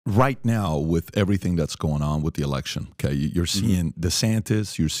right now, with everything that's going on with the election, okay, you're seeing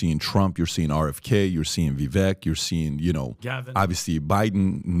DeSantis, you're seeing Trump, you're seeing RFK, you're seeing Vivek, you're seeing, Gavin. obviously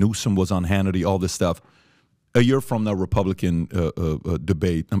Biden, Newsom was on Hannity, all this stuff. A year from the Republican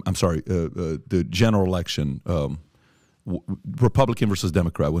debate, I'm sorry, the general election, Republican versus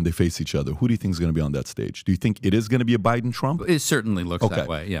Democrat, when they face each other, who do you think is going to be on that stage? Do you think it is going to be a Biden-Trump? It certainly looks that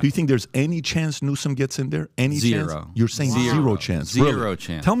way, yeah. Do you think there's any chance Newsom gets in there? Any Zero. chance? You're saying zero chance. Zero Really?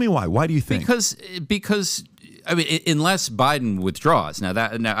 chance. Tell me why. Why do you think? Because I mean, unless Biden withdraws.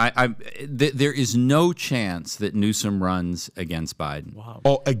 There is no chance that Newsom runs against Biden. Wow.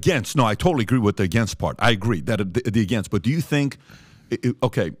 Oh, against. No, I totally agree with the against part. I agree that the against. But do you think...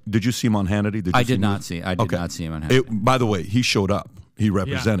 Okay, did you see him on Hannity? I did not see him on Hannity. By the way, he showed up. He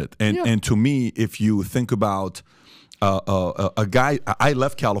represented. And to me, if you think about a guy, I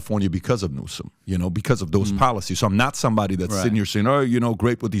left California because of Newsom, because of those policies. So I'm not somebody that's sitting here saying, oh,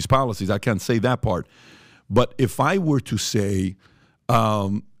 great with these policies. I can't say that part. But if I were to say,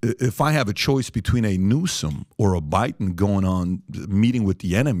 if I have a choice between a Newsom or a Biden going on meeting with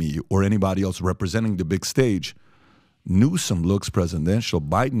the enemy or anybody else representing the big stage, Newsom looks presidential.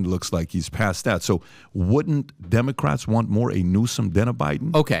 Biden looks like he's past that. So wouldn't Democrats want more a Newsom than a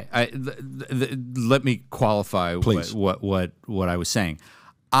Biden? Okay, let me qualify what I was saying.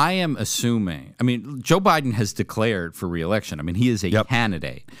 I am assuming, Joe Biden has declared for re-election. He is a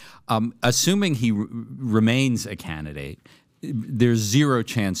candidate. Assuming he remains a candidate, there's zero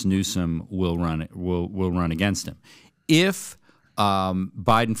chance Newsom will run against him. If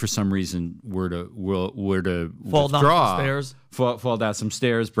Biden, for some reason, were to fall withdraw, down some stairs, fall down some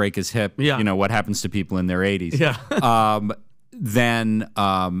stairs, break his hip. Yeah. What happens to people in their 80s? Yeah.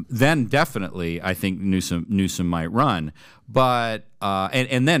 Then definitely I think Newsom might run, but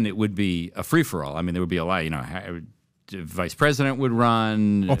and then it would be a free for all. There would be a lot. Vice president would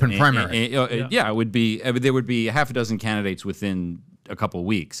run open primary. It would be. There would be half a dozen candidates within a couple of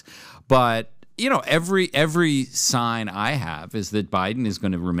weeks, but. Every sign I have is that Biden is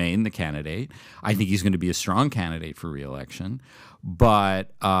going to remain the candidate. I think he's going to be a strong candidate for re-election.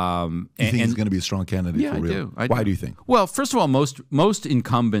 But you think he's going to be a strong candidate for real? I do. Why do you think? Well, first of all, most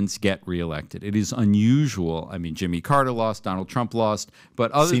incumbents get reelected. It is unusual. Jimmy Carter lost, Donald Trump lost,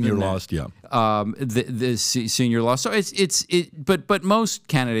 but other senior than that, lost, yeah. The senior lost. So but most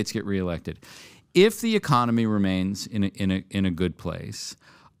candidates get reelected. If the economy remains in a good place.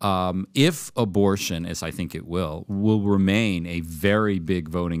 If abortion, as I think it will remain a very big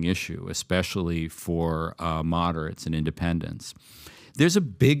voting issue, especially for moderates and independents. There's a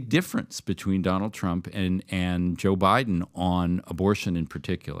big difference between Donald Trump and Joe Biden on abortion in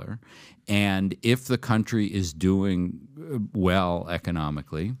particular. And if the country is doing well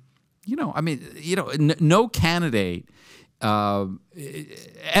economically, no candidate, or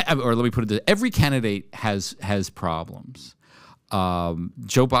let me put it this, every candidate has problems.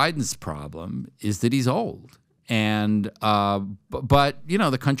 Joe Biden's problem is that he's old, and but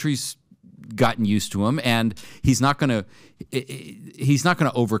the country's gotten used to him, and he's not going to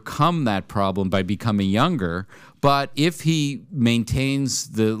overcome that problem by becoming younger. But if he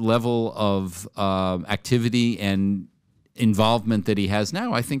maintains the level of activity and involvement that he has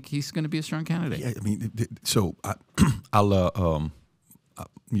now, I think he's going to be a strong candidate. Yeah, so I'll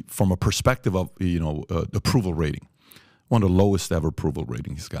from a perspective of approval rating. One of the lowest ever approval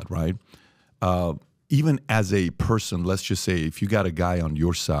rating he's got, right? Even as a person, let's just say if you got a guy on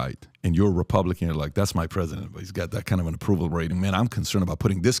your side and you're a Republican, you're like, that's my president, but he's got that kind of an approval rating. Man, I'm concerned about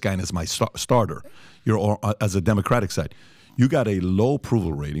putting this guy in as my starter. You're as a Democratic side. You got a low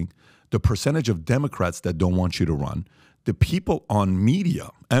approval rating. The percentage of Democrats that don't want you to run, the people on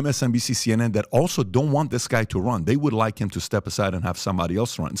media, MSNBC, CNN, that also don't want this guy to run, they would like him to step aside and have somebody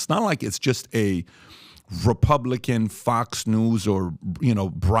else run. It's not like it's just a Republican Fox News or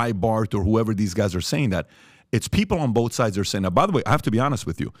Breitbart or whoever these guys are saying that. It's people on both sides are saying that. By the way, I have to be honest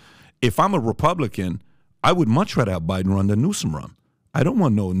with you. If I'm a Republican, I would much rather have Biden run than Newsom run. I don't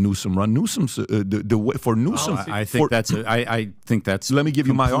want no Newsom run. Newsom's the way for Newsom. Well, I think that's. Let me give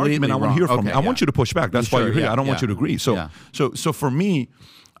you my argument. I want to hear from you. I want you to push back. That's why you're here. I don't want you to agree. So for me,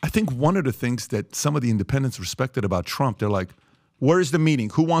 I think one of the things that some of the independents respected about Trump, they're like, "Where's the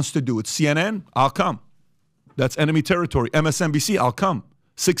meeting? Who wants to do it? CNN? I'll come. That's enemy territory. MSNBC, I'll come.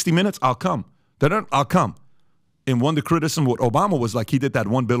 60 Minutes, I'll come. I'll come." And one of the criticism with Obama was like he did that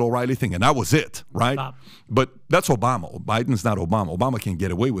one Bill O'Reilly thing, and that was it, right? Stop. But that's Obama. Biden's not Obama. Obama can't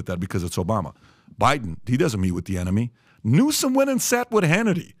get away with that because it's Obama. Biden, he doesn't meet with the enemy. Newsom went and sat with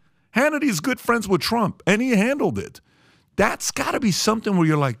Hannity. Hannity's good friends with Trump, and he handled it. That's got to be something where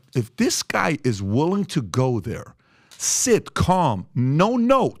you're like, if this guy is willing to go there, sit calm, no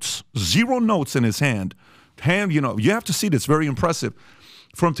notes, 0 notes in his hand. You have to see this, very impressive.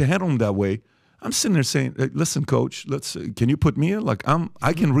 For him to handle him that way, I'm sitting there saying, hey, listen, coach, can you put me in? Like,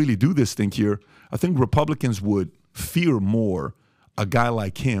 I can really do this thing here. I think Republicans would fear more a guy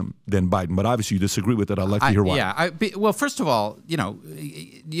like him than Biden. But obviously you disagree with it. I'd like to hear why. Yeah. Well, first of all,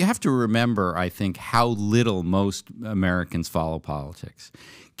 you have to remember, I think, how little most Americans follow politics.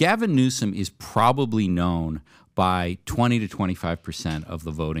 Gavin Newsom is probably known by 20 to 25% of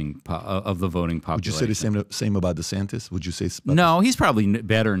the voting population. Would you say the same about DeSantis? Would you say? No, he's probably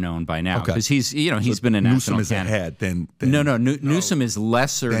better known by now because he's been a national Newsom is ahead than Newsom is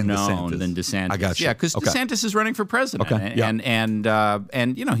lesser known than DeSantis. I got you. Yeah, because DeSantis is running for president, and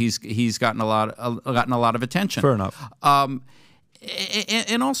he's gotten a lot of attention. Fair enough.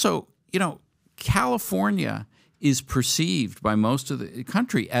 And also, California is perceived by most of the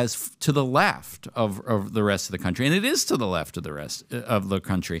country as to the left of the rest of the country, and it is to the left of the rest of the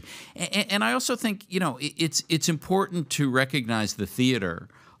country. And I also think it's important to recognize the theater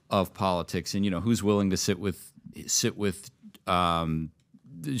of politics, and who's willing to sit with Sean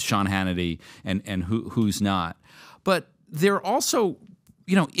Hannity and who's not. But there are also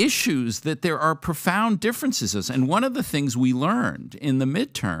issues that there are profound differences. And one of the things we learned in the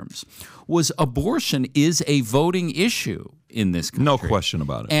midterms was abortion is a voting issue in this country. No question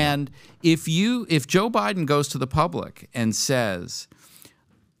about it. And if Joe Biden goes to the public and says,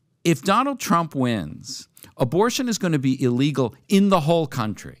 if Donald Trump wins, abortion is going to be illegal in the whole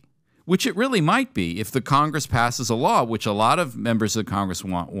country, which it really might be if the Congress passes a law, which a lot of members of the Congress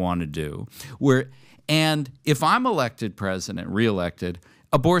want to do, and if I'm elected president, reelected,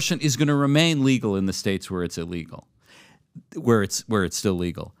 abortion is going to remain legal in the states where it's illegal, where it's still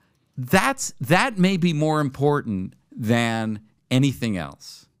legal. That may be more important than anything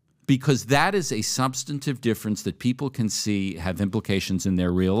else, because that is a substantive difference that people can see have implications in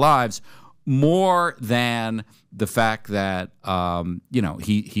their real lives, more than the fact that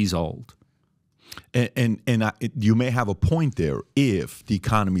he's old. And you may have a point there if the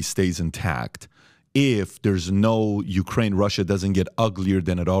economy stays intact. If there's no Ukraine-Russia doesn't get uglier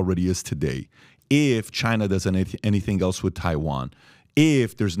than it already is today, if China does anything else with Taiwan,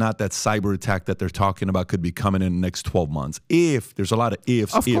 if there's not that cyber attack that they're talking about could be coming in the next 12 months, if there's a lot of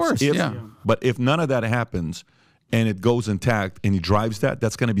ifs, but if none of that happens and it goes intact and he drives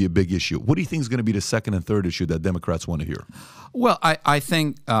that's going to be a big issue. What do you think is going to be the second and third issue that Democrats want to hear? Well, I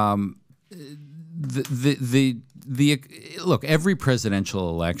think look, every presidential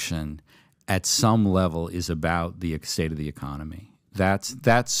election at some level is about the state of the economy.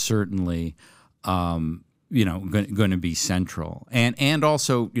 That's certainly going to be central, and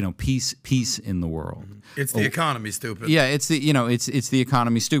also peace in the world. It's the economy, stupid. Yeah, it's the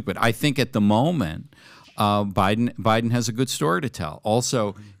economy, stupid. I think at the moment, Biden has a good story to tell.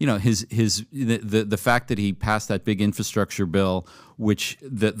 Also, the fact that he passed that big infrastructure bill, which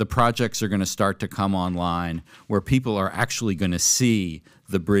the projects are going to start to come online, where people are actually going to see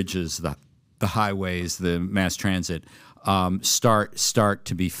the bridges, the highways, the mass transit start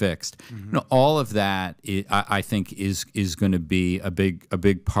to be fixed. Mm-hmm. All of that, I think, is going to be a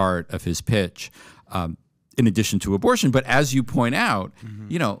big part of his pitch, in addition to abortion. But as you point out,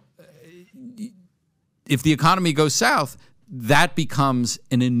 if the economy goes south, that becomes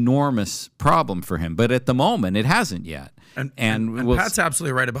an enormous problem for him. But at the moment, it hasn't yet. And Pat's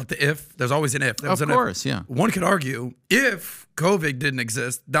absolutely right about the if. There's always an if. Of course, yeah. One could argue if COVID didn't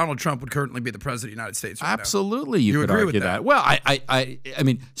exist, Donald Trump would currently be the president of the United States right Absolutely, now. you could agree argue with that? Well, I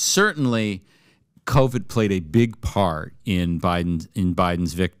mean, certainly COVID played a big part in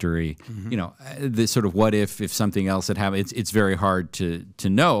Biden's victory. Mm-hmm. This sort of what if something else had happened. It's very hard to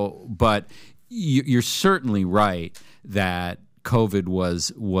know, but you're certainly right that COVID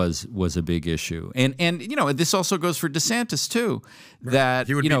was a big issue, and this also goes for DeSantis too. Right. That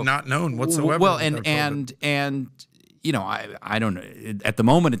he would be not known whatsoever. Well, and I don't know. At the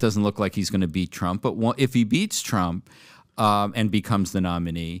moment, it doesn't look like he's going to beat Trump. But if he beats Trump and becomes the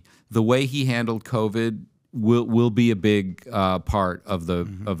nominee, the way he handled COVID will be a big part of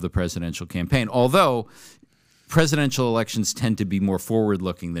the presidential campaign. Although presidential elections tend to be more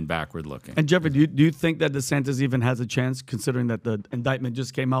forward-looking than backward-looking. And Jeffrey, do you think that DeSantis even has a chance, considering that the indictment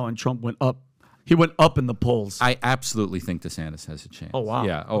just came out and Trump went up? He went up in the polls. I absolutely think DeSantis has a chance. Oh, wow.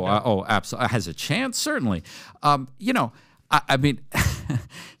 Yeah. Oh, absolutely. Has a chance, certainly. I mean,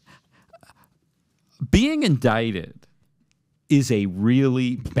 being indicted is a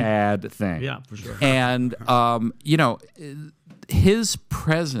really bad thing. Yeah, for sure. And, his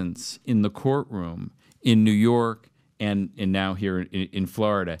presence in the courtroom in New York and now here in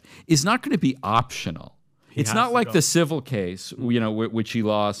Florida is not going to be optional. It's has not to like go. the civil case, which he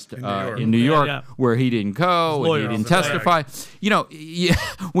lost York. in New York, Yeah. where he didn't go and lawyer he didn't on the testify.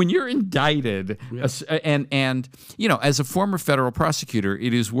 When you're indicted, and as a former federal prosecutor,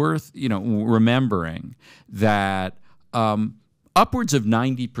 it is worth remembering that upwards of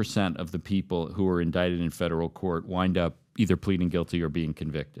 90% of the people who are indicted in federal court wind up either pleading guilty or being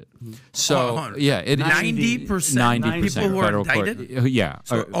convicted. So 100%. it is 90%? 90% People who are federal court. indicted? Yeah.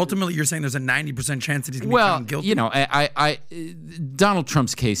 So ultimately, you're saying there's a 90% chance that he's going to be Well, found guilty? Donald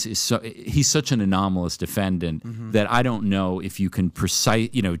Trump's case is he's such an anomalous defendant that I don't know if you can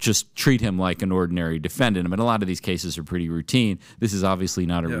just treat him like an ordinary defendant. I mean, a lot of these cases are pretty routine. This is obviously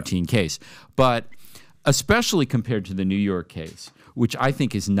not a routine case, but especially compared to the New York case, which I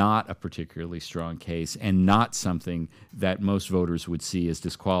think is not a particularly strong case and not something that most voters would see as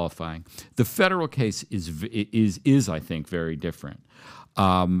disqualifying. The federal case is I think very different,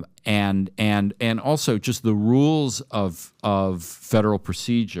 and also just the rules of federal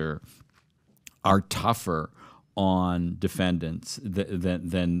procedure are tougher on defendants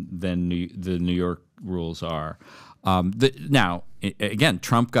than the New York rules are. Now, again,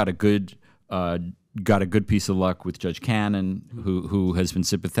 Trump got a good piece of luck with Judge Cannon, who has been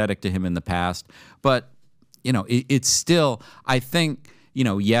sympathetic to him in the past. But it's still, I think,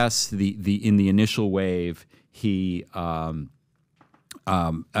 yes, in the initial wave, he got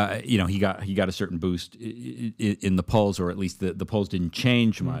a certain boost in the polls, or at least the polls didn't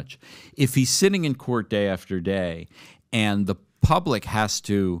change much. If he's sitting in court day after day, and the public has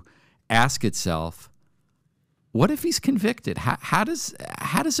to ask itself, what if he's convicted? How does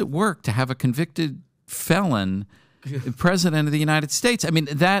it work to have a convicted felon president of the United States? I mean,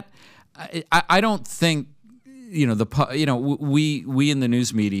 that I don't think we in the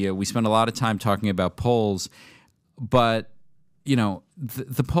news media, we spend a lot of time talking about polls, but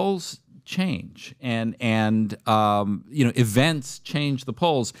the polls change and events change the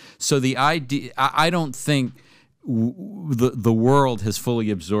polls. So the idea, I don't think the world has fully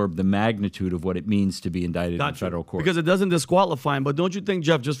absorbed the magnitude of what it means to be indicted in federal court. Because it doesn't disqualify him. But don't you think,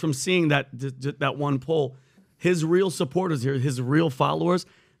 Jeff, just from seeing that one poll, his real supporters here, his real followers,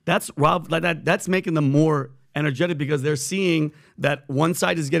 that's making them more energetic, because they're seeing that one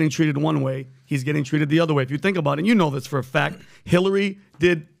side is getting treated one way, he's getting treated the other way. If you think about it, and you know this for a fact, Hillary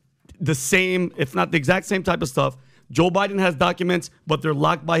did the same, if not the exact same type of stuff. Joe Biden has documents, but they're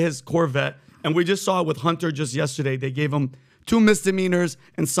locked by his Corvette. And we just saw it with Hunter just yesterday. They gave him 2 misdemeanors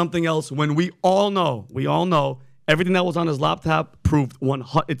and something else, when we all know everything that was on his laptop proved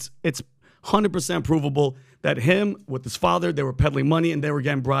it's 100% provable that him with his father, they were peddling money and they were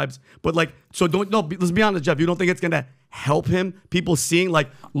getting bribes. But let's be honest, Jeff, you don't think it's going to help him? People seeing,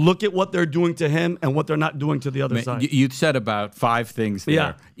 look at what they're doing to him and what they're not doing to the other side. You said about 5 things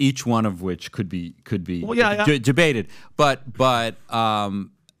there, each one of which could be debated. But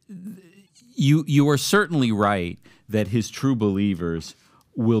you are certainly right that his true believers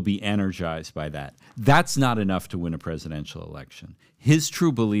will be energized by that. That's not enough to win a presidential election. His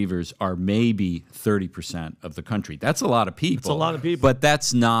true believers are maybe 30% of the country. That's a lot of people. It's a lot of people. But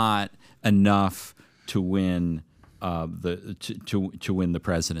that's not enough to win to win the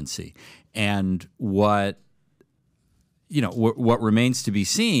presidency. And what remains to be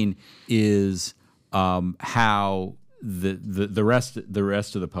seen is how the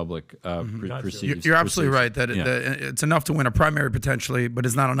rest of the public proceeds. You're absolutely right that it's enough to win a primary potentially, but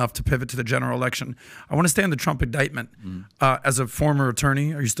it's not enough to pivot to the general election. I want to stay on the Trump indictment. As a former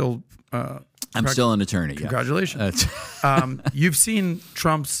attorney, are you still? I'm still an attorney. Congratulations. You've seen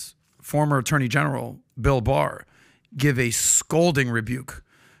Trump's former Attorney General Bill Barr give a scolding rebuke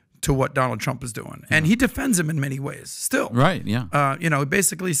to what Donald Trump is doing. And he defends him in many ways still. Right, yeah. He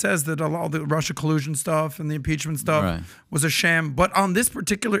basically says that all the Russia collusion stuff and the impeachment stuff was a sham. But on this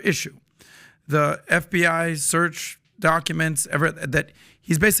particular issue, the FBI search documents, that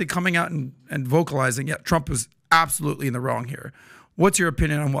he's basically coming out and vocalizing, Trump was absolutely in the wrong here. What's your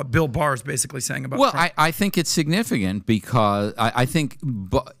opinion on what Bill Barr is basically saying about Trump? Well, I think it's significant because I think,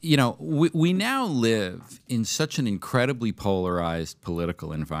 we now live in such an incredibly polarized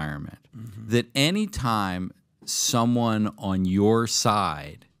political environment that any time someone on your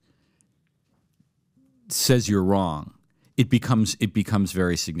side says you're wrong, it becomes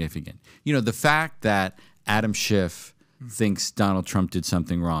very significant. The fact that Adam Schiff thinks Donald Trump did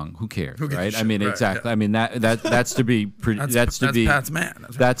something wrong. Who cares, right? I mean, exactly. Yeah. I mean that's to be that's Pat's man.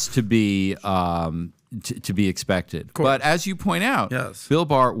 That's to be to be expected. But as you point out, Bill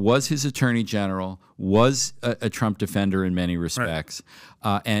Barr was his attorney general, was a Trump defender in many respects,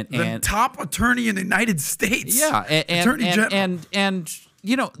 and the top attorney in the United States. Yeah, attorney general. And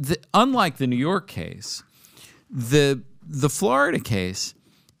unlike the New York case, the Florida case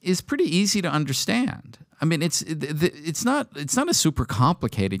is pretty easy to understand. I mean, it's not a super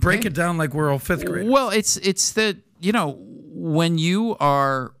complicated Break case. it down like we're all fifth graders. Well, it's that, you know, when you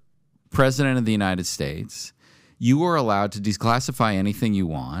are president of the United States, you are allowed to declassify anything you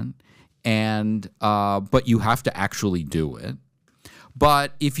want, and but you have to actually do it.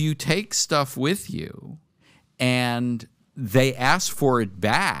 But if you take stuff with you and they ask for it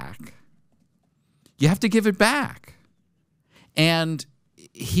back, you have to give it back. And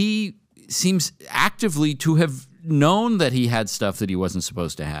he seems actively to have known that he had stuff that he wasn't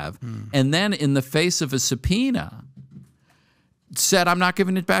supposed to have, and then in the face of a subpoena said, I'm not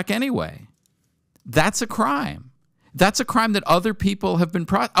giving it back anyway. That's a crime. That's a crime that other people have been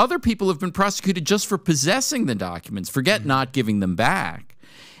prosecuted just for possessing the documents. Forget not giving them back.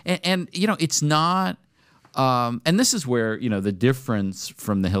 And you know, it's not. And this is where, you know, the difference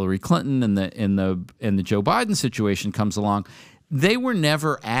from the Hillary Clinton and the Joe Biden situation comes along. They were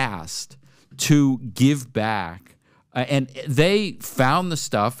never asked to give back, and they found the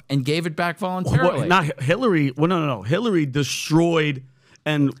stuff and gave it back voluntarily. Well, not Hillary. Well, no. Hillary destroyed.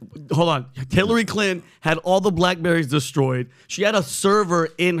 And hold on, Hillary Clinton had all the BlackBerries destroyed. She had a server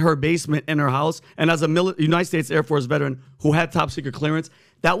in her basement in her house. And as a United States Air Force veteran who had top secret clearance,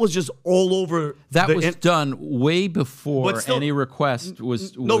 that was just all over. That was done way before any request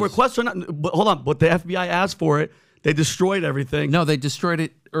was. No requests are not. But hold on, but the FBI asked for it. They destroyed everything. No, they destroyed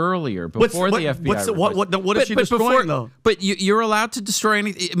it earlier, before the FBI. What is she destroying, though? But you're allowed to destroy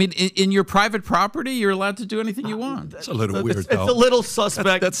anything. I mean, in your private property, you're allowed to do anything you want. That's a little weird, though. It's a little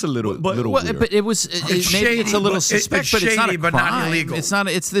suspect. That's a little weird. But it was maybe it's a little suspect, but it's not a crime. But not illegal. It's not.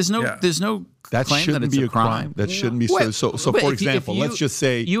 There's no that claim shouldn't that it's be a crime. That shouldn't be Well, so. So but for if you- example, let's just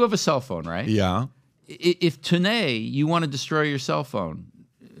say you have a cell phone, right? Yeah. If today you want to destroy your cell phone.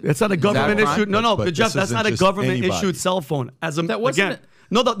 It's not a government issued. No, But Jeff, that's this not a isn't just government anybody. issued cell phone. That wasn't again,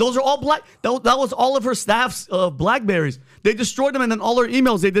 no, those are all black. That was all of her staff's BlackBerries. They destroyed them, and then all her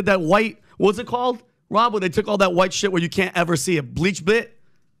emails. They did that white. What's it called, Rob? Where they took all that white shit where you can't ever see it. Bleach bit.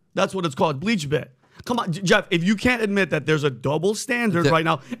 That's what it's called. Bleach bit. Come on, Jeff. If you can't admit that there's a double standard right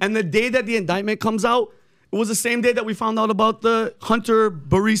now, and the day that the indictment comes out, it was the same day that we found out about the Hunter,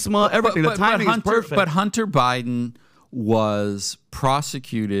 Burisma, everything. The timing is perfect. But Hunter Biden was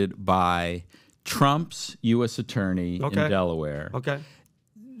prosecuted by Trump's U.S. attorney in Delaware. Okay.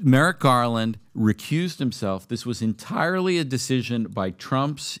 Merrick Garland recused himself. This was entirely a decision by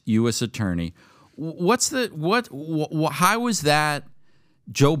Trump's U.S. attorney. How was that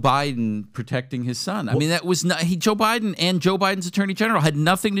Joe Biden protecting his son? I mean, that was not Joe Biden and Joe Biden's attorney general had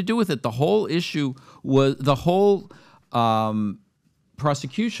nothing to do with it. The whole issue was the whole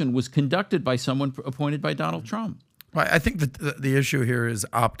prosecution was conducted by someone appointed by Donald Trump. Right. I think that the issue here is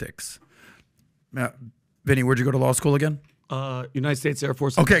optics. Vinny, where'd you go to law school again? United States Air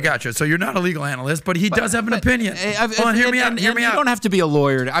Force. Okay, gotcha. So you're not a legal analyst, but he does have an opinion. Hold on, hear me out. You don't have to be a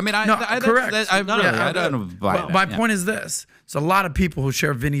lawyer. I mean, correct. I don't buy that. My point is this: it's a lot of people who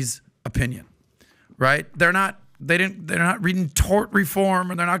share Vinny's opinion, right? They're not reading tort reform,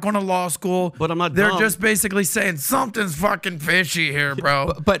 or they're not going to law school. But I'm not. They're dumb. just basically saying something's fucking fishy here,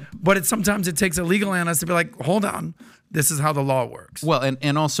 bro. But sometimes it takes a legal analyst to be like, hold on. This is how the law works. Well,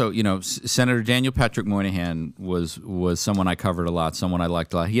 and also, you know, Senator Daniel Patrick Moynihan was someone I covered a lot, someone I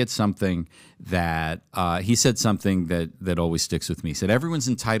liked a lot. He had something that he said something that always sticks with me. He said everyone's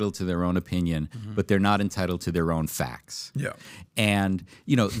entitled to their own opinion, but they're not entitled to their own facts. Yeah. And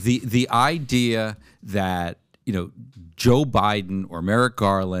you know, the idea that, you know, Joe Biden or Merrick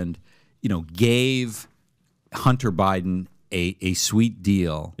Garland, you know, gave Hunter Biden a sweet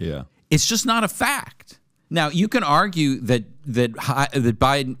deal. Yeah. It's just not a fact. Now, you can argue that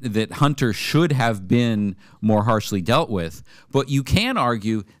Hunter should have been more harshly dealt with, but you can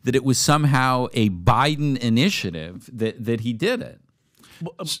argue that it was somehow a Biden initiative that he did it.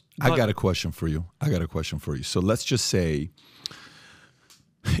 I got a question for you. So let's just say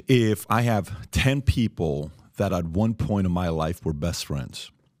if I have 10 people that at one point in my life were best friends,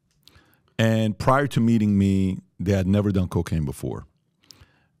 and prior to meeting me, they had never done cocaine before.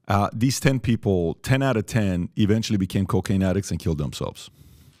 These 10 people, 10 out of 10, eventually became cocaine addicts and killed themselves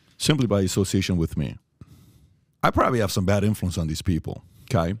simply by association with me. I probably have some bad influence on these people,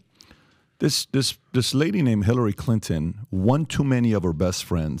 okay? This lady named Hillary Clinton, one too many of her best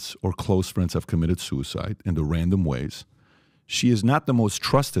friends or close friends have committed suicide in the random ways. She is not the most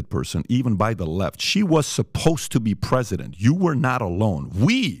trusted person, even by the left. She was supposed to be president. You were not alone.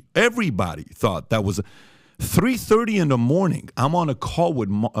 Everybody thought that was... 3:30 in the morning, I'm on a call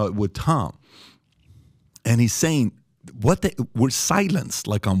with Tom, and he's saying, we're silenced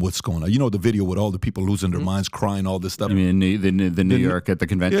like on what's going on. You know the video with all the people losing their minds, crying, all this stuff. I mean, the New York at the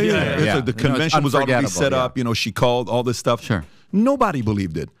convention. Yeah. The convention was already set up. You know, she called all this stuff. Sure. Nobody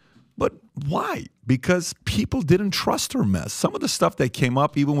believed it. But why? Because people didn't trust her mess. Some of the stuff that came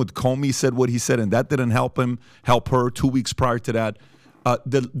up, even with Comey said what he said, and that didn't help her 2 weeks prior to that.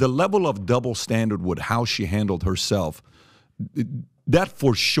 The level of double standard with how she handled herself, that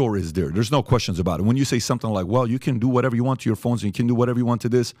for sure is there. There's no questions about it. When you say something like, well, you can do whatever you want to your phones and you can do whatever you want to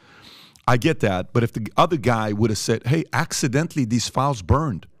this, I get that. But if the other guy would have said, hey, accidentally these files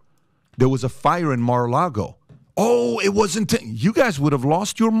burned. There was a fire in Mar-a-Lago. Oh, it wasn't. You guys would have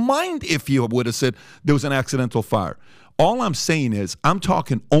lost your mind if you would have said there was an accidental fire. All I'm saying is I'm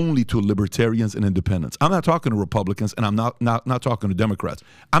talking only to libertarians and independents. I'm not talking to Republicans, and I'm not talking to Democrats.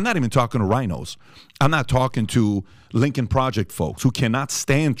 I'm not even talking to rhinos. I'm not talking to Lincoln Project folks who cannot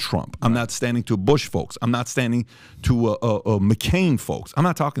stand Trump. I'm not standing to Bush folks. I'm not standing to McCain folks. I'm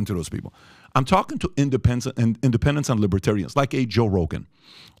not talking to those people. I'm talking to independents and libertarians like a Joe Rogan,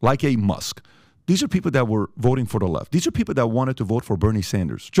 like a Musk. These are people that were voting for the left. These are people that wanted to vote for Bernie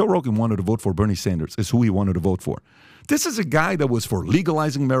Sanders. Joe Rogan wanted to vote for Bernie Sanders, is who he wanted to vote for. This is a guy that was for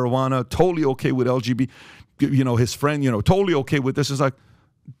legalizing marijuana, totally okay with LGBT, you know, his friend, you know, totally okay with this. It's like,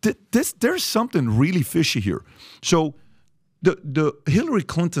 there's something really fishy here. So the Hillary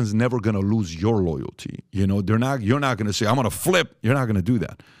Clinton's never going to lose your loyalty. You know, you're not going to say, I'm going to flip. You're not going to do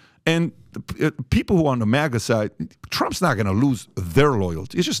that. And the people who are on the MAGA side, Trump's not going to lose their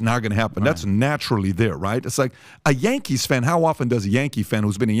loyalty. It's just not going to happen. Right. That's naturally there, right? It's like a Yankees fan. How often does a Yankee fan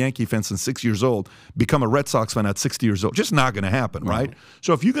who's been a Yankee fan since 6 years old become a Red Sox fan at 60 years old? Just not going to happen, right?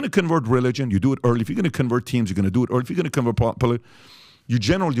 So if you're going to convert religion, you do it early. If you're going to convert teams, you're going to do it early. If you're going to convert politics, you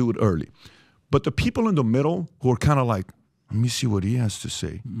generally do it early. But the people in the middle who are kind of like, let me see what he has to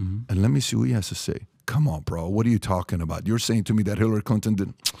say, and let me see what he has to say. Come on, bro. What are you talking about? You're saying to me that Hillary Clinton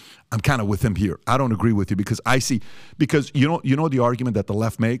didn't. I'm kind of with him here. I don't agree with you because I see, because you know the argument that the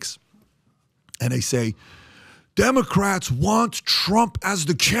left makes, and they say, Democrats want Trump as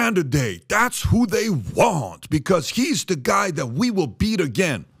the candidate. That's who they want because he's the guy that we will beat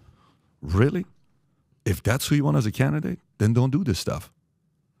again. Really? If that's who you want as a candidate, then don't do this stuff.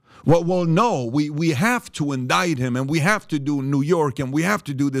 Well, no, we have to indict him and we have to do New York and we have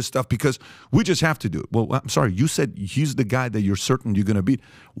to do this stuff because we just have to do it. Well, I'm sorry, you said he's the guy that you're certain you're going to beat.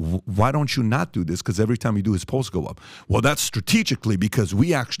 Why don't you not do this? Because every time you do, his polls go up. Well, that's strategically because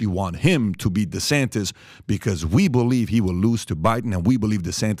we actually want him to beat DeSantis because we believe he will lose to Biden and we believe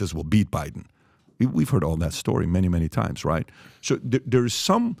DeSantis will beat Biden. We've heard all that story many, many times, right? So there's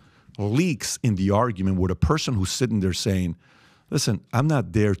some leaks in the argument where the person who's sitting there saying, listen, I'm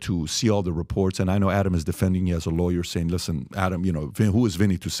not there to see all the reports, and I know Adam is defending you as a lawyer, saying, listen, Adam, you know, who is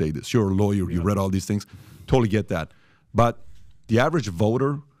Vinny to say this? You're a lawyer, you read all these things. Totally get that. But the average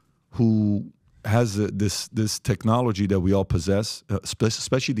voter who has this technology that we all possess,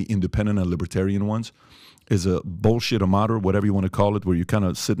 especially the independent and libertarian ones, is a bullshit-o-meter, whatever you want to call it, where you're kind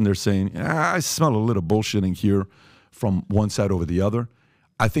of sitting there saying, I smell a little bullshitting here from one side over the other.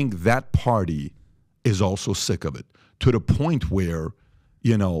 I think that party is also sick of it. To the point where,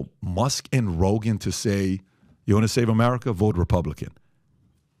 you know, Musk and Rogan to say, you want to save America? Vote Republican.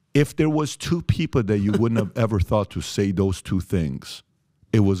 If there was two people that you wouldn't have ever thought to say those two things,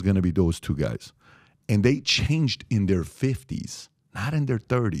 it was going to be those two guys. And they changed in their 50s, not in their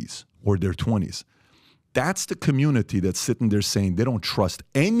 30s or their 20s. That's the community that's sitting there saying they don't trust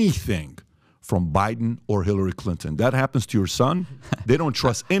anything from Biden or Hillary Clinton. That happens to your son. They don't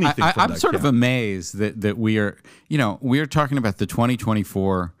trust anything from I'm sort of amazed that we are, you know, we are talking about the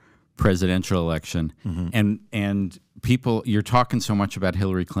 2024 presidential election and people, you're talking so much about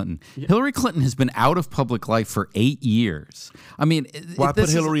Hillary Clinton. Yeah. Hillary Clinton has been out of public life for 8 years. I mean, well, I put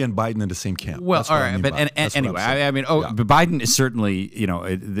Hillary and Biden in the same camp. Well, all right, but anyway, I mean, but Biden is certainly, you know,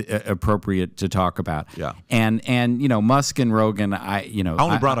 appropriate to talk about. Yeah. And you know, Musk and Rogan, I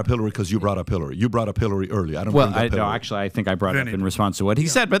only brought up Hillary because you brought up Hillary. You brought up Hillary early. I don't. Well, no, actually, I think I brought it up in response to what he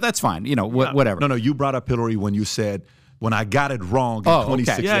said, but that's fine. You know, whatever. No, you brought up Hillary when you said, when I got it wrong in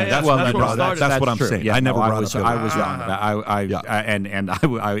 2016. Okay. That's what I'm saying. Yeah, I never brought up Hillary. I was wrong.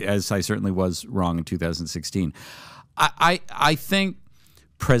 I as I certainly was wrong in 2016. I think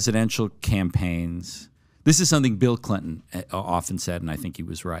presidential campaigns, this is something Bill Clinton often said, and I think he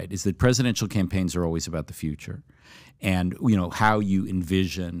was right, is that presidential campaigns are always about the future and, you know, how you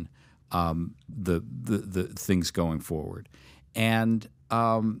envision the things going forward. And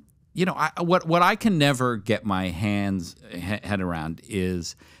you know, what I can never get my head around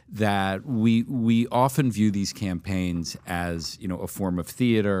is that we often view these campaigns as, you know, a form of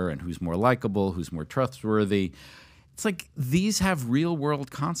theater and who's more likable, who's more trustworthy. It's like these have real world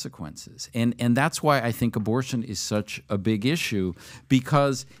consequences. And that's why I think abortion is such a big issue,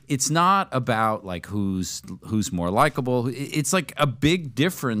 because it's not about like who's more likable. It's like a big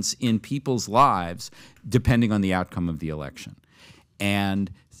difference in people's lives depending on the outcome of the election.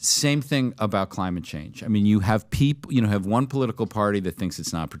 And same thing about climate change. I mean, you have people, have one political party that thinks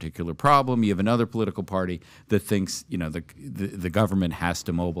it's not a particular problem. You have another political party that thinks, the government has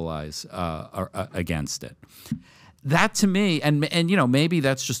to mobilize against it. That to me, and maybe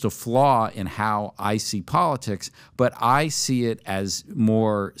that's just a flaw in how I see politics, but I see it as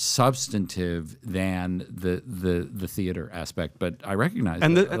more substantive than the theater aspect. But I recognize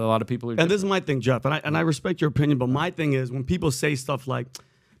that a lot of people are different. And this is my thing, Jeff, and I respect your opinion, but my thing is when people say stuff like,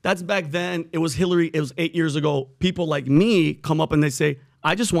 that's back then, it was Hillary, it was 8 years ago, people like me come up and they say,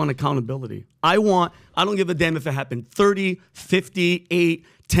 I just want accountability. I don't give a damn if it happened 30, 50, 8,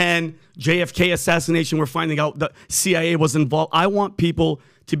 10, JFK assassination, we're finding out the CIA was involved. I want people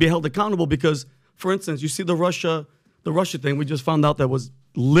to be held accountable because, for instance, you see the Russia thing, we just found out that was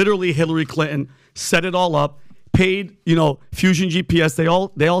literally Hillary Clinton set it all up, paid, Fusion GPS,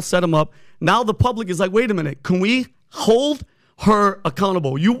 they all set them up. Now the public is like, wait a minute, can we hold her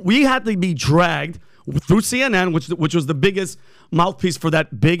accountable? We had to be dragged through CNN, which was the biggest mouthpiece for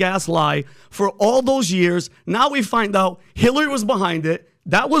that big ass lie for all those years. Now we find out Hillary was behind it.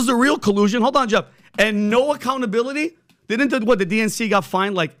 That was the real collusion. Hold on, Jeff. And no accountability. The DNC got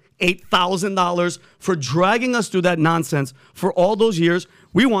fined like $8,000 for dragging us through that nonsense for all those years.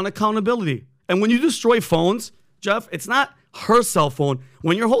 We want accountability. And when you destroy phones, Jeff, it's not her cell phone.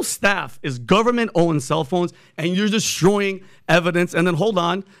 When your whole staff is government-owned cell phones and you're destroying evidence, and then hold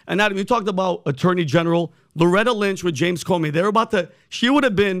on, and Adam, you talked about Attorney General Loretta Lynch with James Comey. She would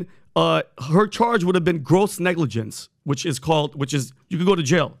have been, her charge would have been gross negligence, which is you could go to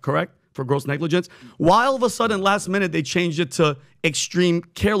jail, correct? For gross negligence. Why all of a sudden, last minute, they changed it to extreme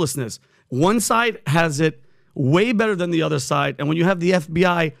carelessness? One side has it way better than the other side, and when you have the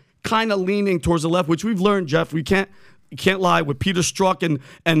FBI kind of leaning towards the left, which we've learned, Jeff, you can't lie, with Peter Strzok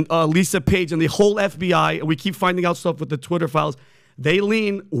and Lisa Page and the whole FBI, and we keep finding out stuff with the Twitter files, they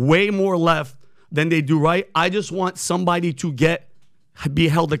lean way more left than they do right. I just want somebody to be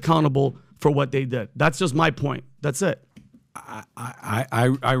held accountable for what they did. That's just my point. That's it.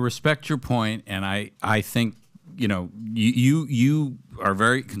 I respect your point, and I think you are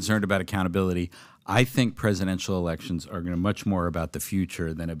very concerned about accountability. I think presidential elections are going to much more about the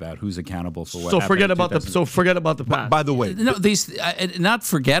future than about who's accountable for what. Forget about the past. By the way, no, not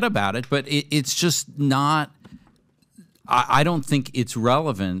forget about it, but it's just not. I don't think it's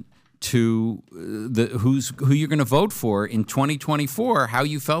relevant to who you're going to vote for in 2024. How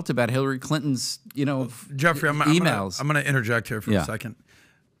you felt about Hillary Clinton's, Jeffrey, emails. I'm going to interject here for a second,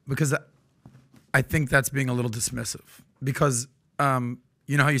 because I think that's being a little dismissive. Because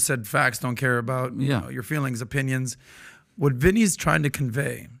you know how you said facts don't care about your feelings, opinions. What Vinny's trying to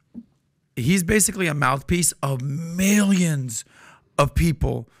convey, he's basically a mouthpiece of millions of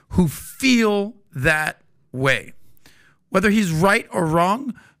people who feel that way. Whether he's right or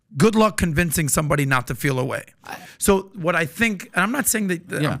wrong, good luck convincing somebody not to feel a way. So what I think, and I'm not saying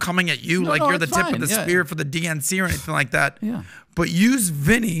that I'm coming at you like you're the tip of the spear for the DNC or anything like that, but use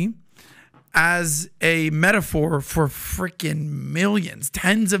Vinny as a metaphor for freaking millions,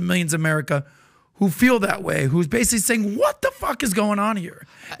 tens of millions of America who feel that way, who's basically saying, what the fuck is going on here?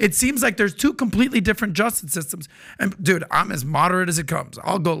 It seems like there's two completely different justice systems. And dude, I'm as moderate as it comes.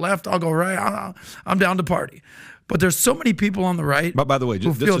 I'll go left, I'll go right, I'm down to party. But there's so many people on the right. But by the way,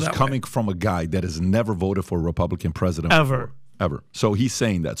 this is coming from a guy that has never voted for a Republican president ever. Ever. So he's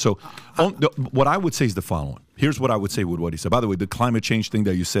saying that. So what I would say is the following. Here's what I would say with what he said. By the way, the climate change thing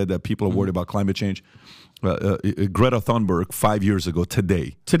that you said, that people are worried about climate change. Greta Thunberg 5 years ago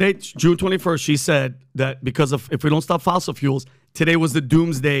today, June 21st, she said that because if we don't stop fossil fuels, today was the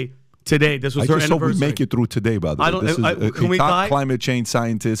doomsday. Today, this was her anniversary. I just hope we make it through today, by the way. Can we die? Climate change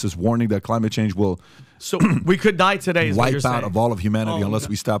scientist is warning that climate change will we could die today, is wipe out of all of humanity unless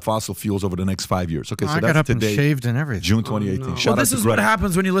we stop fossil fuels over the next 5 years. Okay, so I that's got up today, and shaved and everything. June 2018. No. Well, this is what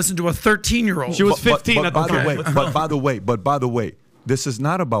happens when you listen to a 13-year-old. She was 15 at the time. But by the way, this is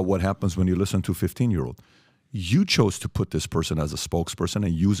not about what happens when you listen to a 15-year-old. You chose to put this person as a spokesperson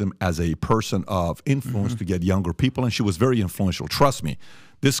and use him as a person of influence to get younger people, and she was very influential. Trust me,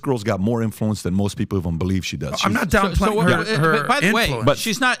 this girl's got more influence than most people even believe she does. I'm not downplaying her by the influence. way, but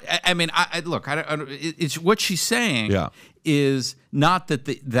she's not. I mean, look. It's what she's saying. Is not that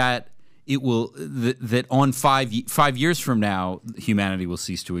that on 5 years from now humanity will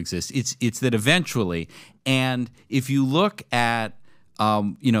cease to exist. It's that eventually, and if you look at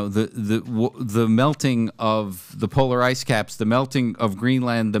you know, the melting of the polar ice caps, the melting of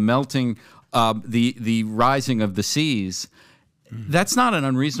Greenland, the melting, the rising of the seas. That's not an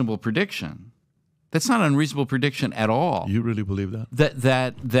unreasonable prediction. That's not an unreasonable prediction at all. You really believe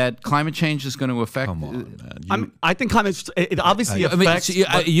that? That climate change is going to affect. Come on, man. I think climate. It obviously affects.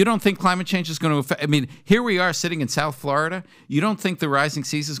 I mean, you don't think climate change is going to affect? I mean, here we are sitting in South Florida. You don't think the rising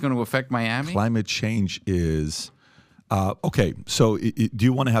seas is going to affect Miami? Climate change is. Okay, so do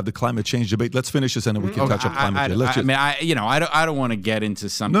you want to have the climate change debate? Let's finish this and then we can touch on climate change. Let's I don't want to get into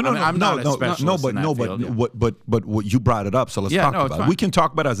something. I'm not a specialist in that field. But what you brought it up, so let's talk about it. Fine. We can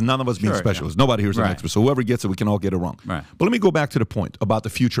talk about it as none of us being specialists. Nobody here is an expert, so whoever gets it, we can all get it wrong. Right. But let me go back to the point about the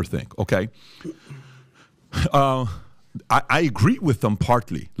future thing, okay? I agree with them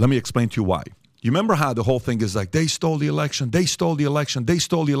partly. Let me explain to you why. You remember how the whole thing is like, they stole the election, they stole the election, they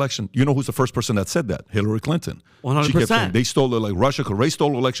stole the election. You know who's the first person that said that? Hillary Clinton. 100%. She kept saying, they stole it, like Russia, Ray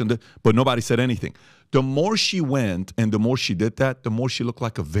stole the election, but nobody said anything. The more she went and the more she did that, the more she looked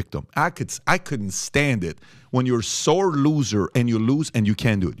like a victim. I couldn't stand it when you're a sore loser and you lose and you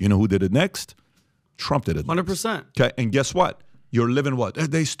can't do it. You know who did it next? Trump did it next. 100%. Okay, and guess what? You're living what?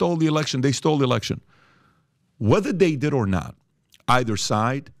 They stole the election, they stole the election. Whether they did or not, either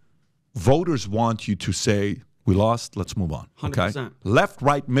side, voters want you to say, we lost, let's move on. Okay? 100%. Left,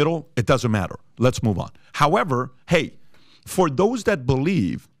 right, middle, it doesn't matter. Let's move on. However, hey, for those that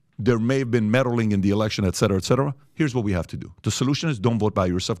believe there may have been meddling in the election, et cetera, here's what we have to do. The solution is don't vote by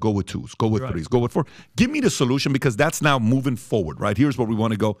yourself. Go with twos. Go with threes. Go with four. Give me the solution because that's now moving forward, right? Here's where we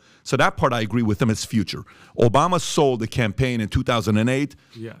want to go. So that part I agree with them. It's future. Obama sold the campaign in 2008.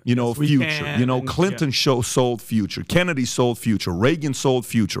 Yeah. You know, future. You know, Clinton sold future. Kennedy sold future. Reagan sold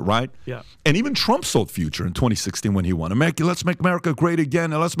future, right? Yeah. And even Trump sold future in 2016 when he won. Let's make America great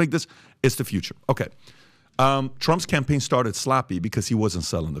again. And let's make this. It's the future. Okay. Trump's campaign started sloppy because he wasn't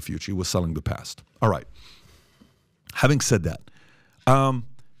selling the future. He was selling the past. All right. Having said that,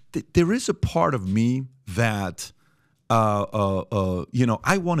 there is a part of me that, you know,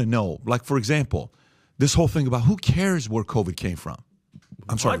 I want to know. Like, for example, this whole thing about who cares where COVID came from?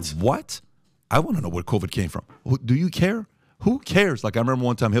 I'm sorry, what? I want to know where COVID came from. Do you care? Who cares? Like, I remember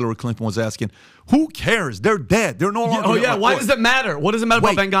one time Hillary Clinton was asking, who cares? They're dead. They're no longer. Oh, yeah. Why does it matter? What does it matter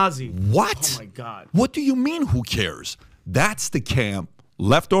about Benghazi? What? Oh, my God. What do you mean, who cares? That's the camp,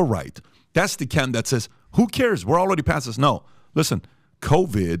 left or right. That's the camp that says, who cares? We're already past this. No. Listen,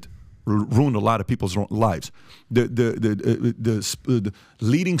 COVID ruined a lot of people's lives. The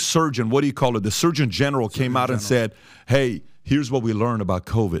leading surgeon, what do you call it? The Surgeon General came out and said, hey, here's what we learned about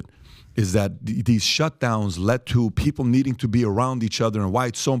COVID. Is that these shutdowns led to people needing to be around each other and why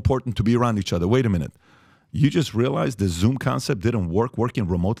it's so important to be around each other. Wait a minute. You just realized the Zoom concept didn't work working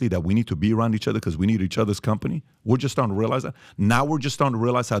remotely, that we need to be around each other because we need each other's company? We're just starting to realize that? Now we're just starting to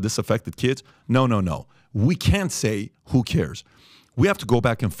realize how this affected kids? No. We can't say who cares. We have to go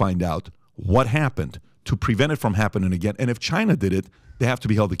back and find out what happened to prevent it from happening again. And if China did it, they have to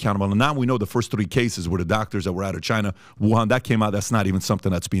be held accountable. And now we know the first 3 cases were the doctors that were out of China. Wuhan, that came out. That's not even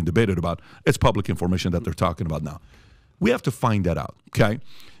something that's being debated about. It's public information that they're talking about now. We have to find that out, okay?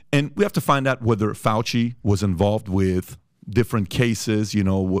 And we have to find out whether Fauci was involved with different cases. You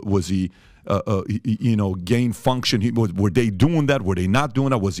know, was he, you know, gain function? Were they doing that? Were they not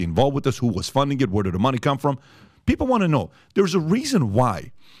doing that? Was he involved with this? Who was funding it? Where did the money come from? People want to know. There's a reason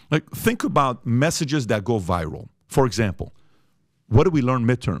why. Like, think about messages that go viral. For example, what did we learn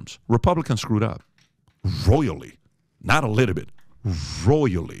midterms? Republicans screwed up royally, not a little bit,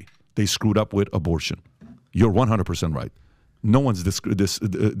 royally. They screwed up with abortion. You're 100% right. No one's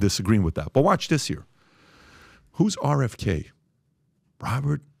disagreeing with that. But watch this here. Who's RFK?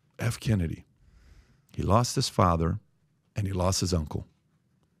 Robert F. Kennedy. He lost his father and he lost his uncle.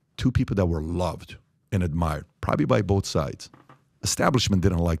 2 people that were loved and admired, probably by both sides. Establishment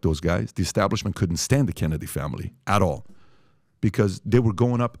didn't like those guys. The establishment couldn't stand the Kennedy family at all, because they were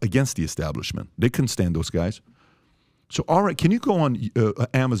going up against the establishment. They couldn't stand those guys. So, all right, can you go on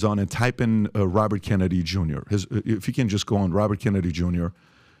Amazon and type in Robert Kennedy Jr.? If you can just go on Robert Kennedy Jr.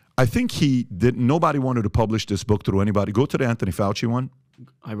 I think nobody wanted to publish this book through anybody. Go to the Anthony Fauci one.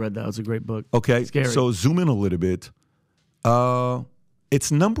 I read that. It was a great book. Okay, Scary. So zoom in a little bit. It's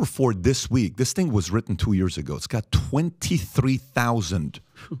number 4 this week. This thing was written 2 years ago. It's got 23,000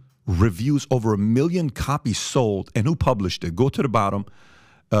 reviews, over 1 million copies sold. And who published it? Go to the bottom.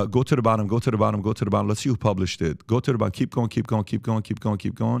 Go to the bottom. Go to the bottom. Go to the bottom. Let's see who published it. Go to the bottom. Keep going. Keep going. Keep going. Keep going.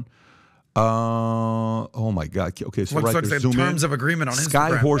 Keep going. Oh my God. Okay, so Looks right like there, the zoom terms in. of agreement on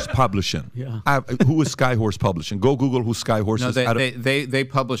Sky Instagram. Horse Publishing. Yeah. Who is Sky Horse Publishing? Go Google who Sky Horse No, is. they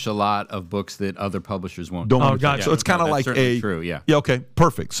publish a lot of books that other publishers won't. Don't Oh, want to. gotcha. So it's kind of like that's true. Yeah. Yeah. Okay.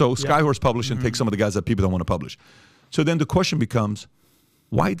 Perfect. So Sky Horse Publishing takes some of the guys that people don't want to publish. So then the question becomes,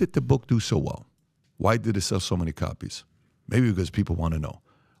 why did the book do so well? Why did it sell so many copies? Maybe because people want to know.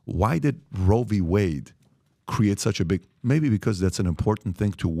 Why did Roe v. Wade create such a big? Maybe because that's an important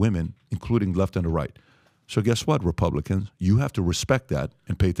thing to women, including left and the right. So guess what, Republicans? You have to respect that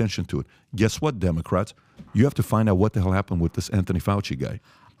and pay attention to it. Guess what, Democrats? You have to find out what the hell happened with this Anthony Fauci guy.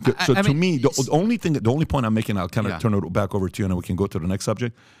 So to me, the only point I'm making, I'll kind of turn it back over to you, and then we can go to the next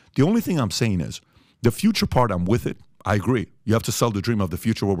subject. The only thing I'm saying is, the future part, I'm with it. I agree. You have to sell the dream of the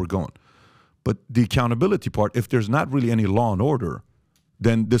future where we're going. But the accountability part, if there's not really any law and order,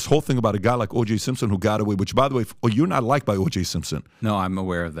 then this whole thing about a guy like O.J. Simpson who got away, which, by the way, you're not liked by O.J. Simpson. No, I'm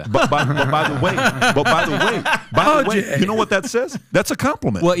aware of that. But by the way, you know what that says? That's a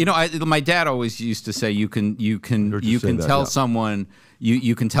compliment. Well, you know, my dad always used to say you can tell someone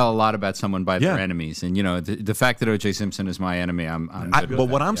you can tell a lot about someone by their enemies, and you know the fact that O.J. Simpson is my enemy, I'm good with but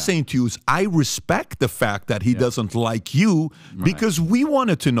what I'm saying to you is I respect the fact that he doesn't like you because we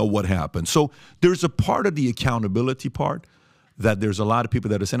wanted to know what happened. So there's a part of the accountability part that there's a lot of people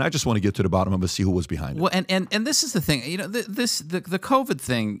that are saying, I just want to get to the bottom of it, see who was behind it. Well, and this is the thing, you know, the COVID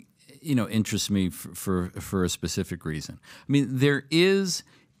thing, you know, interests me for a specific reason. I mean, there is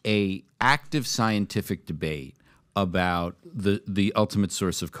a active scientific debate about the ultimate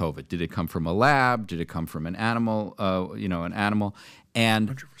source of COVID. Did it come from a lab? Did it come from an animal? You know, an animal.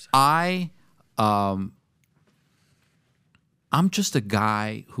 And 100%. I'm just a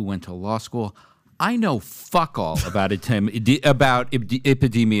guy who went to law school. I know fuck all about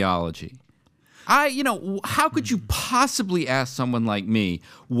epidemiology. You know, how could you possibly ask someone like me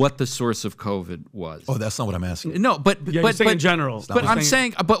what the source of COVID was? Oh, that's not what I'm asking. No, but in general. But I'm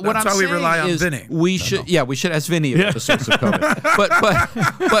saying, but what I'm saying we rely on is Vinny. we should ask Vinny about the source of COVID.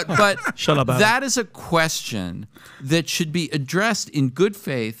 but shut up, Adam. That is a question that should be addressed in good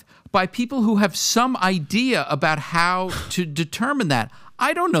faith by people who have some idea about how to determine that.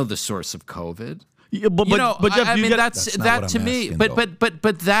 I don't know the source of COVID. Yeah, but Jeff, I mean, that's that to me. Asking,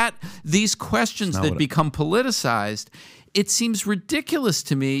 but that these questions that become politicized, it seems ridiculous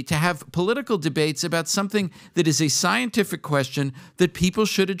to me to have political debates about something that is a scientific question that people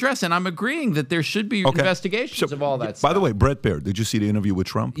should address. And I'm agreeing that there should be investigations of all that stuff. By the way, Brett Baer, did you see the interview with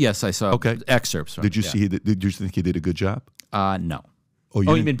Trump? Yes, I saw excerpts from it. Did you see? Did you think he did a good job? No. Oh,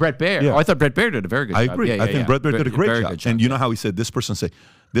 you mean Brett Baer? Yeah. Oh, I thought Brett Baer did a very good job. I agree. I think Brett Baer did a great job. job. And you know how he said, this person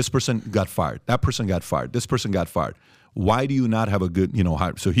got fired. That person got fired. This person got fired. Why do you not have a good,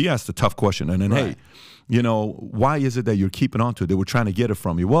 hire? So he asked a tough question. And then, hey, why is it that you're keeping on to it? They were trying to get it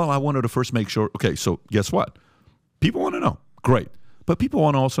from you. Well, I wanted to first make sure. Okay, so guess what? People want to know. Great. But people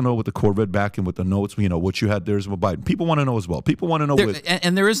want to also know with the Corvette back and with the notes, what you had there is with Biden. People want to know as well. People want to know.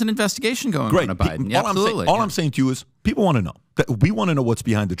 And there is an investigation going on Biden. Absolutely. All I'm saying to you is people want to know. We want to know what's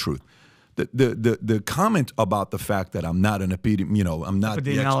behind the truth. The comment about the fact that I'm not an I'm not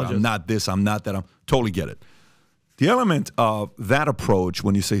the expert, I'm not this, I'm not that, I'm totally get it. The element of that approach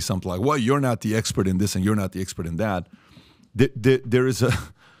when you say something like, well, you're not the expert in this and you're not the expert in that, there is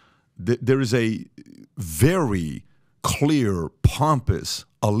a very clear, pompous,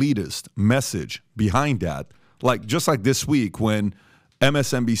 elitist message behind that. Just like this week when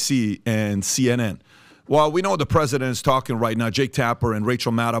MSNBC and CNN, well, we know the president is talking right now, Jake Tapper and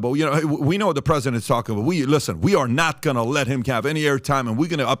Rachel Maddow, but we know the president is talking, but we are not going to let him have any airtime, and we're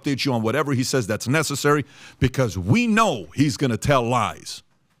going to update you on whatever he says that's necessary because we know he's going to tell lies.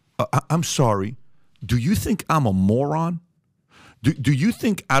 I'm sorry. Do you think I'm a moron? Do you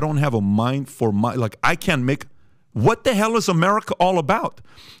think I don't have a mind for I can't make... What the hell is America all about?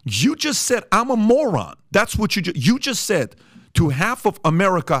 You just said I'm a moron. That's what you just said to half of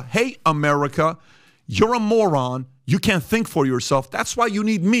America. Hey, America, you're a moron. You can't think for yourself. That's why you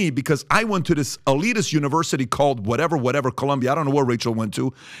need me, because I went to this elitist university called whatever, Columbia. I don't know where Rachel went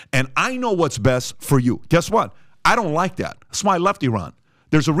to. And I know what's best for you. Guess what? I don't like that. That's why I left Iran.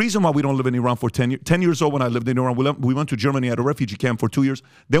 There's a reason why we don't live in Iran for 10 years. 10 years old when I lived in Iran, we went to Germany at a refugee camp for 2 years.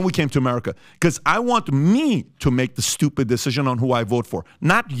 Then we came to America because I want me to make the stupid decision on who I vote for,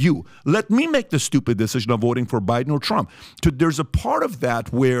 not you. Let me make the stupid decision of voting for Biden or Trump. There's a part of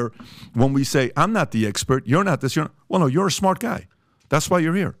that where when we say, I'm not the expert, you're not this, well, no, you're a smart guy. That's why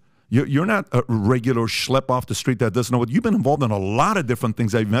you're here. You're not a regular schlep off the street that doesn't know what. You've been involved in a lot of different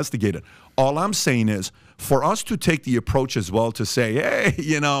things I've investigated. All I'm saying is for us to take the approach as well to say, hey,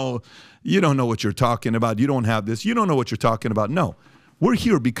 you don't know what you're talking about. You don't have this. You don't know what you're talking about. No. we're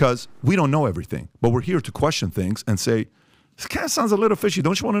here because we don't know everything, but we're here to question things and say, this kind of sounds a little fishy.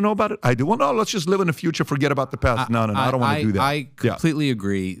 Don't you want to know about it? I do. Well, no, let's just live in the future, forget about the past. No, I don't want to do that. I completely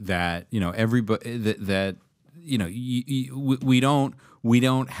agree that, everybody, that we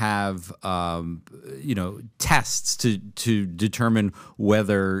don't have tests to determine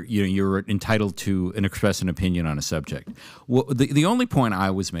whether you're entitled to express an opinion on a subject. Well, the only point I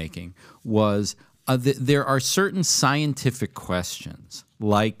was making was there are certain scientific questions,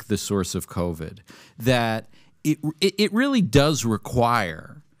 like the source of COVID, that it really does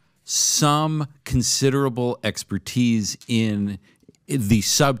require some considerable expertise in the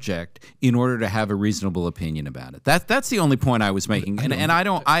subject in order to have a reasonable opinion about it. That's the only point I was making,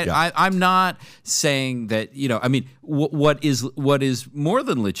 I'm not saying that what is more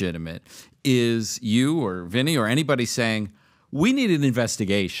than legitimate is you or Vinny or anybody saying we need an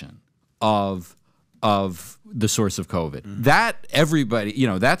investigation of the source of COVID. That everybody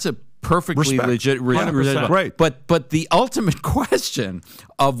that's a perfectly legit, right? But the ultimate question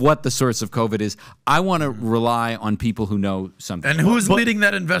of what the source of COVID is, I want to rely on people who know something. And who's leading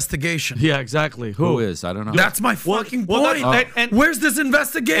that investigation? Yeah, exactly. Who is? I don't know. That's my fucking point. Where's this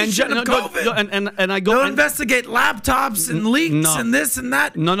investigation of COVID? And I go They'll investigate laptops and leaks and this and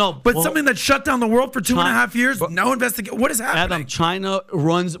that. No. But something that shut down the world for 2.5 years, no investigation. What is happening? Adam, China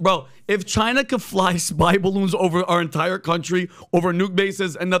runs, bro. If China could fly spy balloons over our entire country, over nuke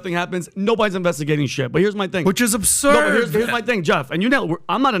bases, and nothing happens, nobody's investigating shit. But here's my thing. Which is absurd. No, but here's my thing, Jeff. And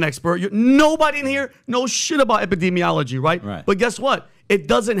I'm not an expert. Nobody in here knows shit about epidemiology, right? But guess what? It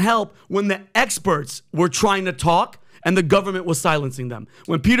doesn't help when the experts were trying to talk and the government was silencing them.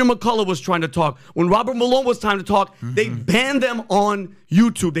 When Peter McCullough was trying to talk, when Robert Malone was trying to talk, they banned them on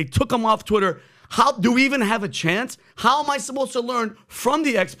YouTube. They took them off Twitter. How do we even have a chance? How am I supposed to learn from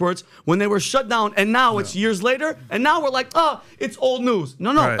the experts when they were shut down and now it's years later and now we're like, oh, it's old news.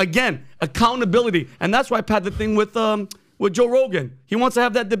 No. Again, accountability. And that's why I had the thing with Joe Rogan. He wants to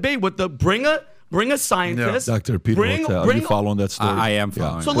have that debate with the bring a scientist. Yeah. Dr. Peter Hotel, are you following that story? I am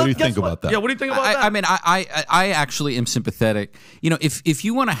following. Yeah. So what do you think about that? Yeah, what do you think about that? I mean, I actually am sympathetic. If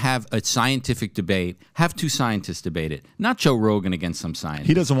you want to have a scientific debate, have two scientists debate it, not Joe Rogan against some scientist.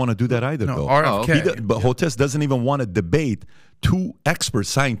 He doesn't want to do that either, though. RFK. But Hotez doesn't even want to debate two expert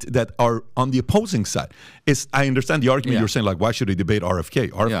scientists that are on the opposing side. I understand the argument you're saying, like, why should they debate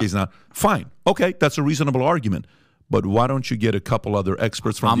RFK? RFK is not. Fine. Okay, that's a reasonable argument. But why don't you get a couple other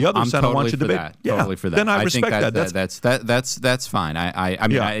experts from the other side? Totally I want you to debate. That. Yeah, totally for that. Then I respect that. That's fine. I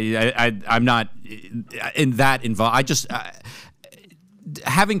mean, I'm not in that involved. I just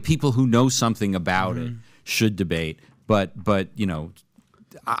having people who know something about it should debate. But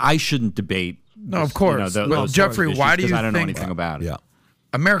I shouldn't debate. No, of course. Those Jeffrey, why do you think I don't know anything about it? Yeah,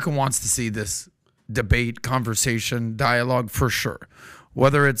 America wants to see this debate, conversation, dialogue for sure.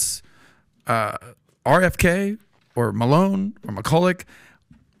 Whether it's RFK or Malone or McCullough,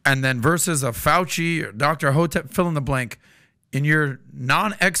 and then versus a Fauci or Dr. Hotep, fill in the blank. In your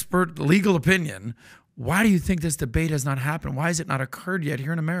non-expert legal opinion, why do you think this debate has not happened? Why has it not occurred yet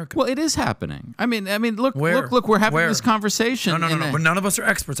here in America? Well, it is happening. I mean, look, we're having this conversation. No. But none of us are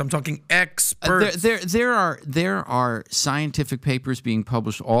experts. I'm talking experts. There are scientific papers being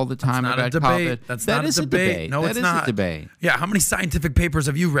published all the time about COVID. That is a debate. No, it's not. That is a debate. Yeah, how many scientific papers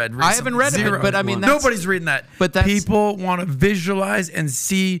have you read recently? I haven't read it, but I mean, nobody's reading that. But people want to visualize and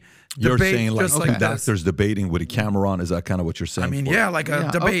see. You're saying like two doctors debating with a camera on. Is that kind of what you're saying? I mean, like a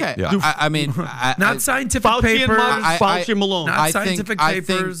debate. Okay. Yeah. I mean, not scientific papers. Fauci and Malone. Not scientific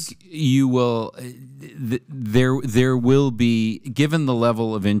papers. I think you will. There will be, given the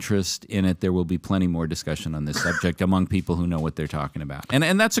level of interest in it, there will be plenty more discussion on this subject among people who know what they're talking about,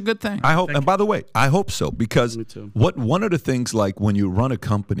 and that's a good thing. I hope. And by the way, I hope so, because one of the things, like when you run a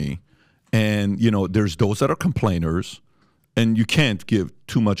company, and there's those that are complainers. And you can't give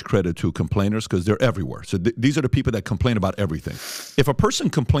too much credit to complainers because they're everywhere. So these are the people that complain about everything. If a person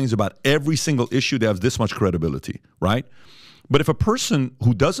complains about every single issue, they have this much credibility, right? But if a person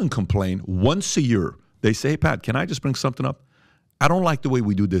who doesn't complain once a year, they say, hey, Pat, can I just bring something up? I don't like the way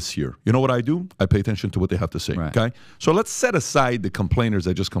we do this here. You know what I do? I pay attention to what they have to say, okay? So let's set aside the complainers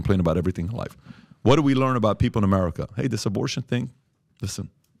that just complain about everything in life. What do we learn about people in America? Hey, this abortion thing, listen,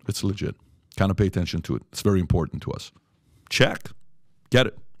 it's legit. Kind of pay attention to it. It's very important to us. Check, get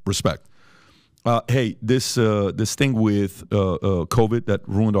it, respect. Hey, this thing with COVID that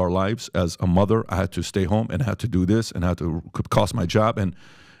ruined our lives. As a mother, I had to stay home and had to do this and had to cost my job. And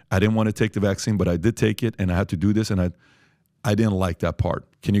I didn't want to take the vaccine, but I did take it, and I had to do this, and I didn't like that part.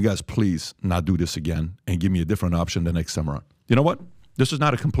 Can you guys please not do this again and give me a different option the next time around? You know what? This is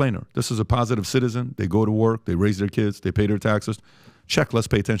not a complainer. This is a positive citizen. They go to work, they raise their kids, they pay their taxes. Check, let's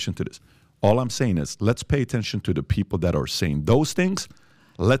pay attention to this. All I'm saying is let's pay attention to the people that are saying those things.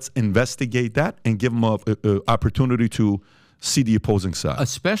 Let's investigate that and give them an opportunity to see the opposing side.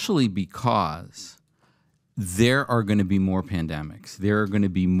 Especially because there are going to be more pandemics. There are going to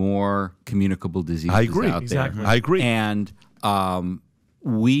be more communicable diseases I agree. out Exactly. there. I agree. And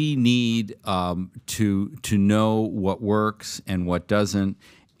we need to know what works and what doesn't.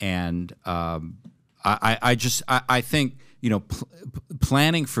 And I think, you know,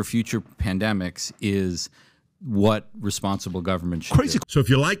 planning for future pandemics is what responsible government should do. So if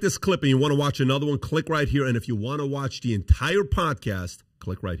you like this clip and you want to watch another one, click right here. And if you want to watch the entire podcast,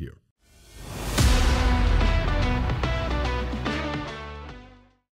 click right here.